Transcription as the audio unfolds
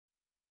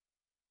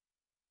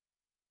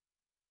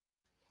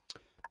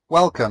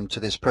Welcome to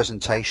this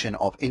presentation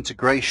of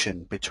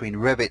integration between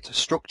Revit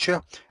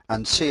Structure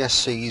and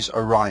CSC's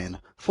Orion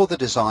for the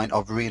design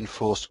of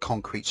reinforced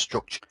concrete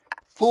structure.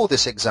 For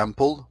this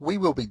example, we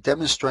will be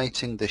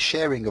demonstrating the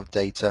sharing of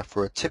data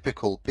for a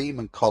typical beam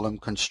and column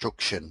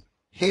construction.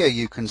 Here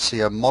you can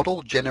see a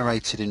model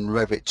generated in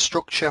Revit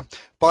Structure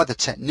by the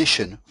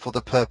technician for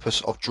the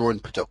purpose of drawing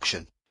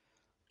production.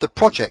 The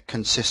project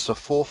consists of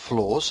 4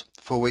 floors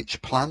for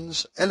which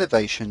plans,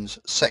 elevations,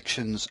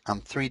 sections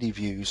and 3D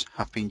views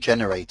have been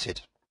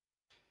generated.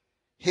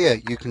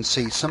 Here you can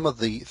see some of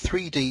the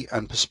 3D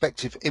and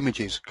perspective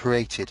images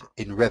created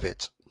in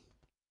Revit.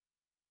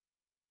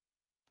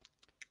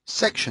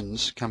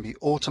 Sections can be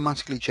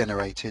automatically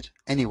generated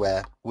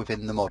anywhere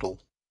within the model.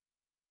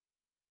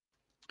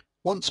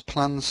 Once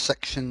plans,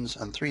 sections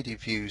and 3D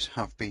views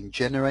have been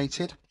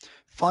generated,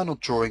 final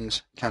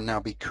drawings can now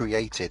be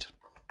created.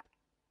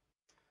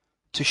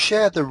 To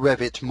share the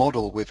Revit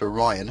model with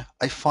Orion,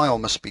 a file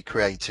must be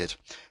created.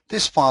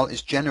 This file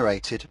is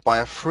generated by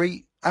a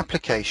free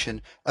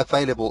application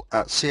available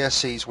at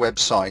CSC's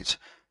website,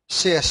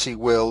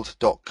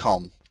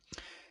 cscworld.com.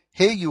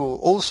 Here you will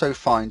also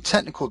find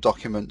technical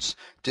documents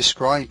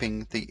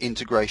describing the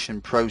integration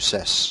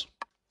process.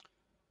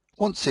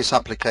 Once this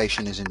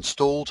application is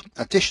installed,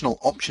 additional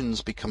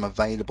options become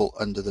available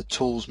under the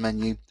Tools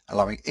menu,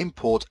 allowing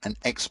import and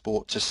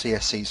export to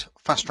CSC's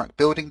Fast Track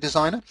Building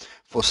Designer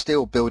for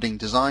steel building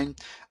design,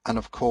 and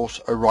of course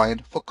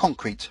Orion for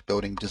concrete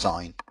building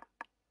design.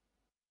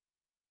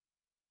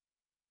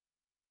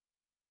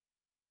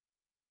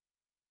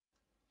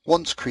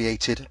 Once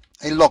created,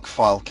 a log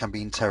file can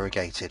be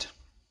interrogated.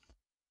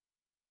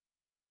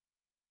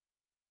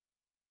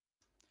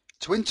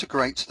 To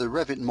integrate the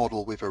Revit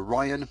model with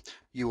Orion,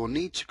 you will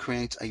need to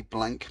create a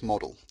blank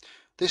model.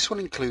 This will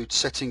include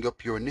setting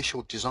up your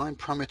initial design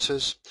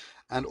parameters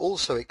and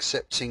also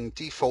accepting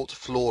default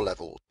floor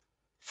levels.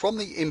 From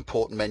the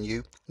Import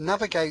menu,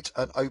 navigate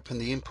and open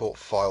the import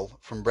file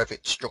from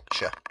Revit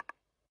Structure.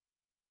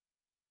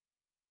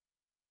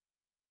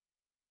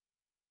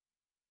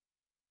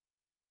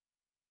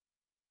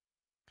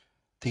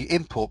 The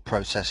import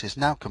process is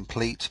now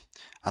complete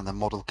and the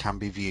model can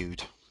be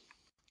viewed.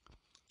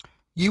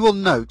 You will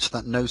note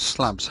that no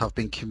slabs have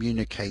been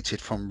communicated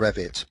from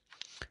Revit.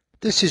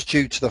 This is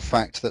due to the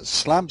fact that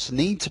slabs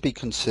need to be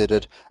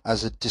considered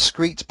as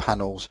discrete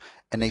panels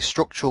in a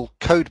structural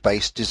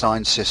code-based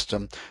design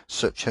system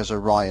such as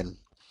Orion,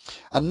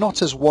 and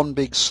not as one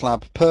big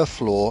slab per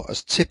floor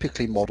as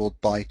typically modelled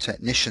by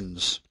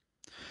technicians.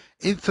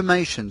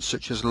 Information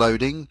such as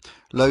loading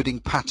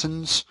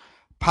patterns,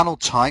 panel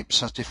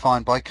types as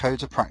defined by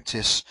code of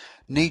practice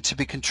need to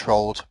be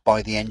controlled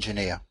by the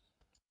engineer.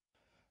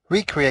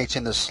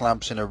 Recreating the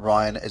slabs in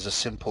Orion is a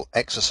simple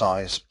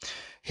exercise.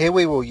 Here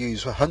we will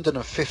use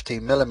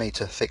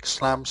 150mm thick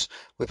slabs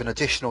with an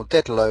additional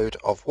dead load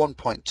of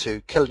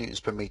 1.2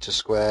 kilonewtons per meter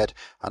squared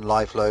and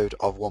live load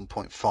of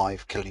 1.5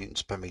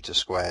 kilonewtons per meter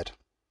squared.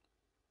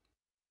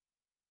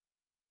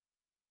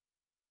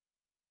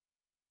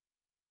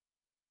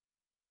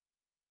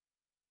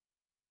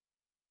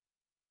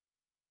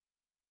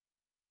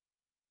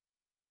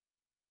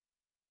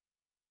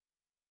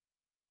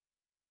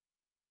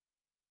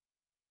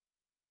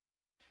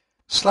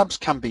 Slabs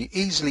can be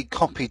easily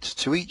copied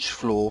to each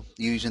floor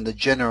using the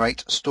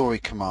Generate Story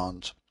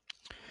command.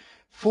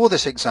 For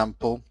this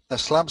example, the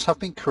slabs have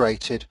been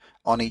created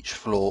on each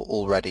floor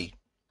already.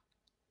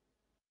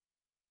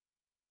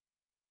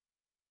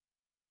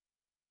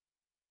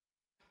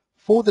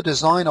 For the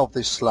design of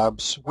these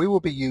slabs, we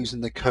will be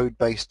using the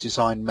code-based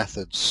design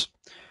methods.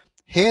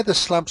 Here the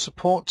slab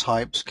support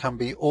types can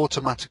be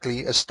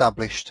automatically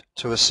established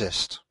to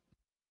assist.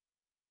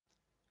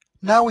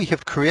 Now we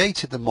have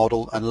created the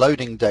model and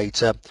loading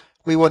data,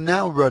 we will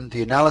now run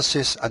the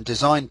analysis and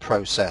design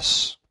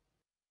process.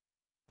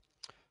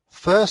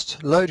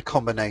 First, load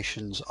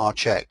combinations are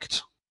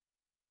checked.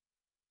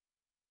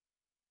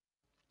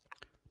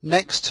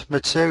 Next,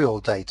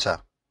 material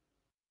data.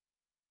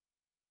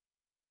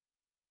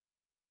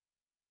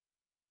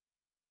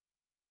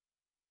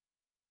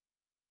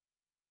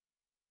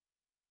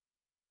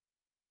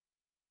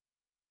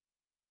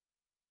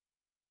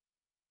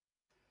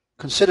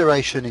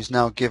 Consideration is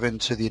now given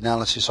to the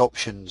analysis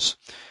options.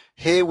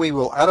 Here we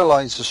will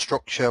analyse the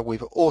structure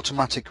with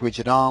automatic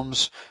rigid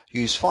arms,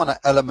 use finite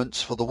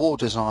elements for the wall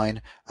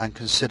design and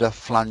consider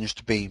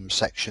flanged beam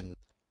section.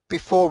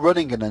 Before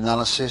running an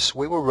analysis,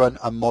 we will run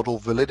a model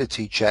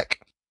validity check.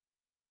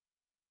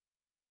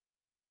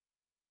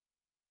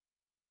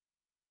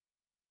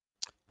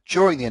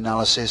 During the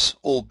analysis,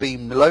 all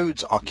beam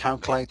loads are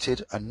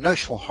calculated and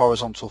notional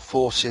horizontal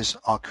forces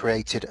are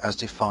created as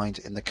defined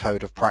in the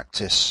code of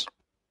practice.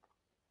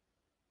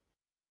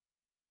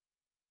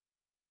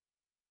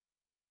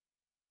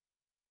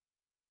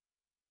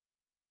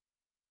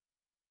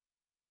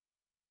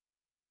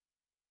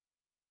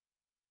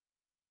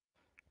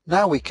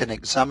 Now we can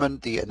examine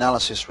the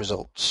analysis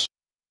results.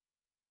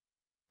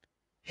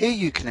 Here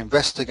you can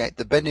investigate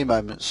the bending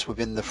moments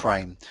within the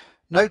frame.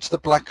 Note the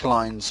black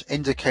lines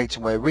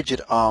indicating where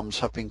rigid arms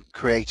have been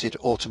created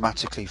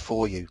automatically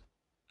for you.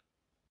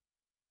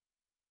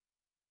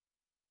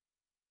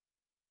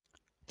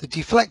 The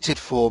deflected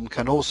form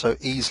can also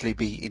easily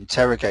be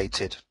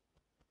interrogated.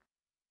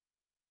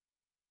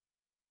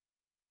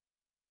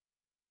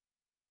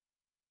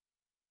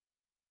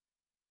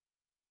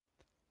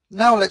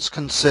 Now let's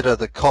consider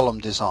the column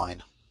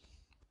design.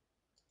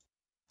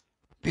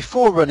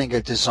 Before running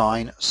a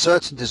design,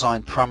 certain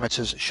design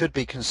parameters should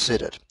be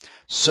considered,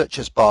 such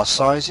as bar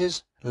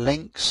sizes,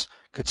 links,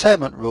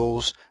 curtailment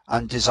rules,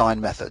 and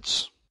design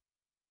methods.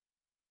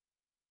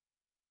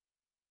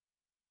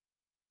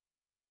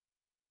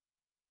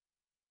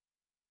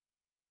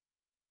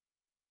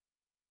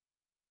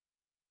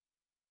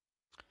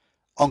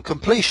 On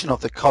completion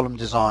of the column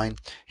design,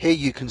 here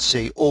you can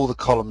see all the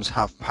columns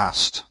have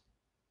passed.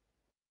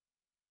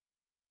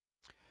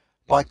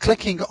 By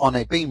clicking on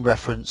a beam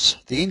reference,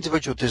 the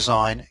individual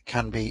design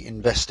can be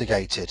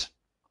investigated.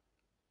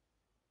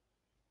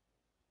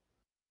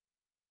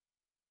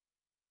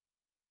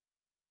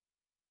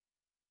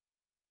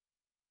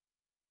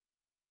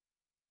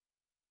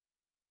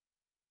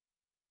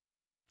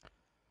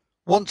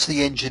 Once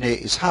the engineer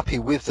is happy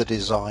with the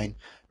design,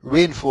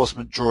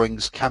 reinforcement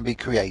drawings can be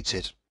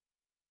created.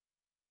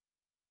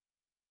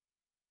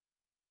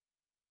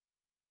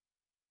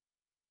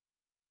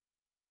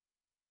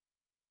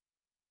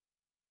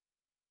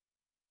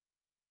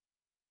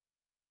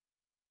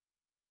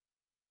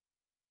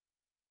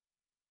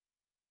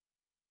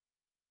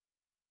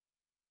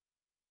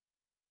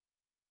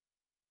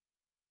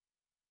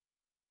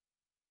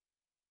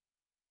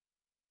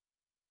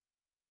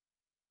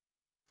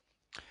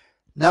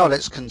 Now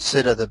let's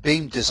consider the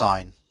beam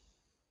design.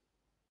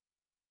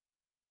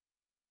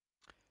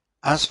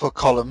 As for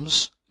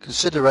columns,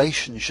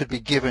 consideration should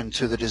be given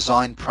to the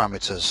design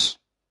parameters.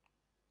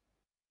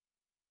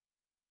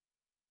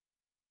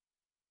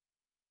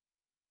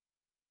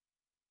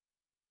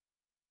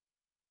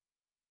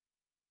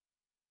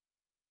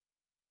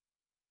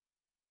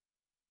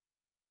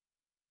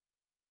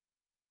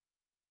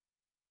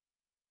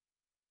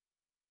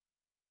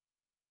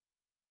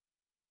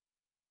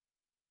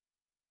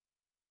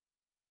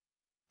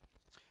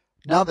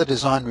 Now the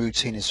design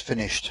routine is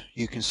finished,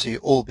 you can see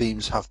all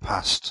beams have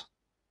passed.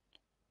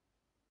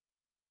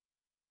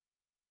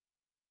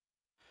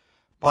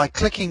 By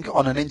clicking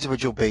on an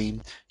individual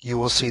beam, you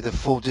will see the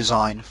full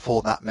design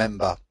for that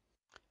member.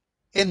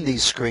 In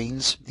these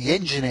screens, the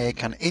engineer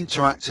can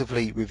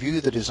interactively review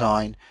the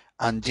design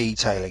and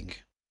detailing.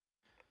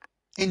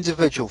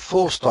 Individual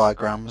force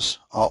diagrams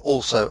are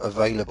also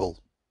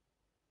available.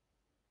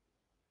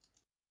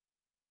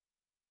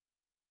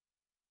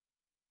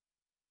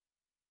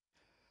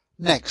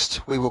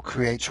 Next, we will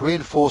create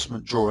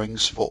reinforcement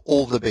drawings for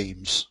all the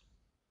beams.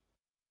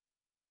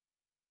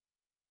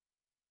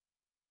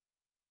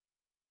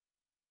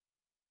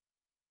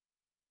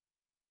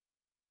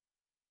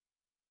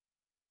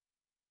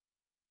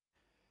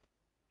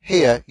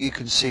 Here you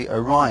can see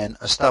Orion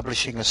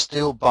establishing a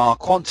steel bar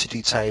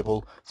quantity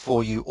table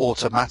for you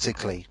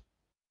automatically.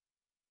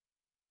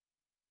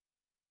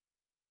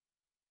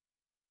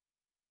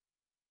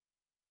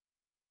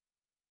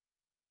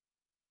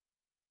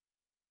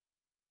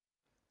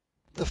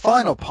 The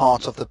final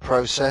part of the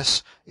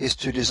process is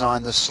to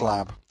design the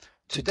slab.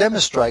 To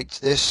demonstrate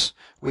this,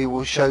 we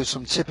will show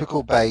some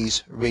typical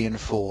bays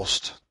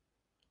reinforced.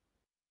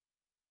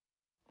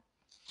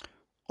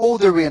 All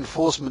the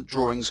reinforcement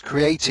drawings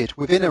created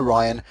within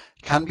Orion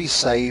can be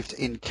saved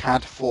in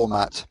CAD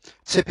format,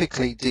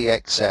 typically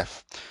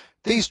DXF.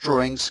 These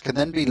drawings can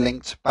then be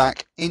linked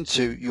back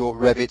into your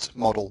Revit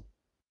model.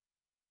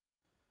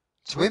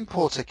 To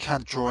import a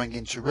CAD drawing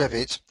into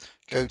Revit,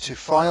 go to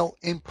File,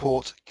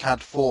 Import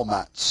CAD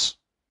Formats.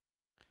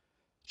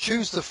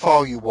 Choose the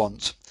file you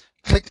want.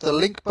 Click the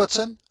link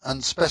button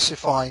and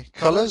specify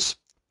colors,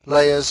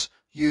 layers,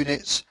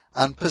 units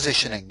and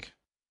positioning.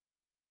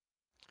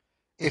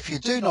 If you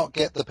do not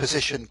get the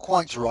position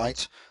quite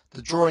right,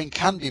 the drawing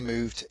can be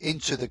moved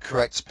into the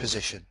correct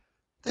position.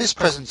 This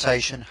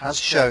presentation has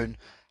shown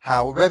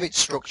how Revit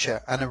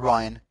Structure and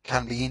Orion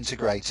can be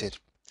integrated.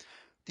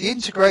 The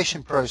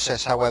integration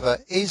process, however,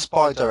 is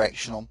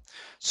bidirectional,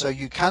 so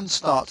you can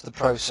start the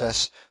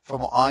process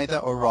from either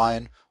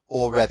Orion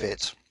or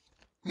Revit.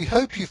 We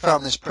hope you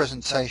found this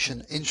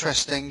presentation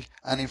interesting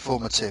and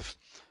informative.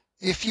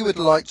 If you would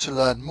like to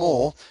learn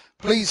more,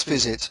 please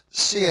visit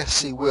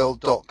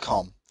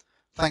cscworld.com.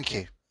 Thank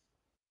you.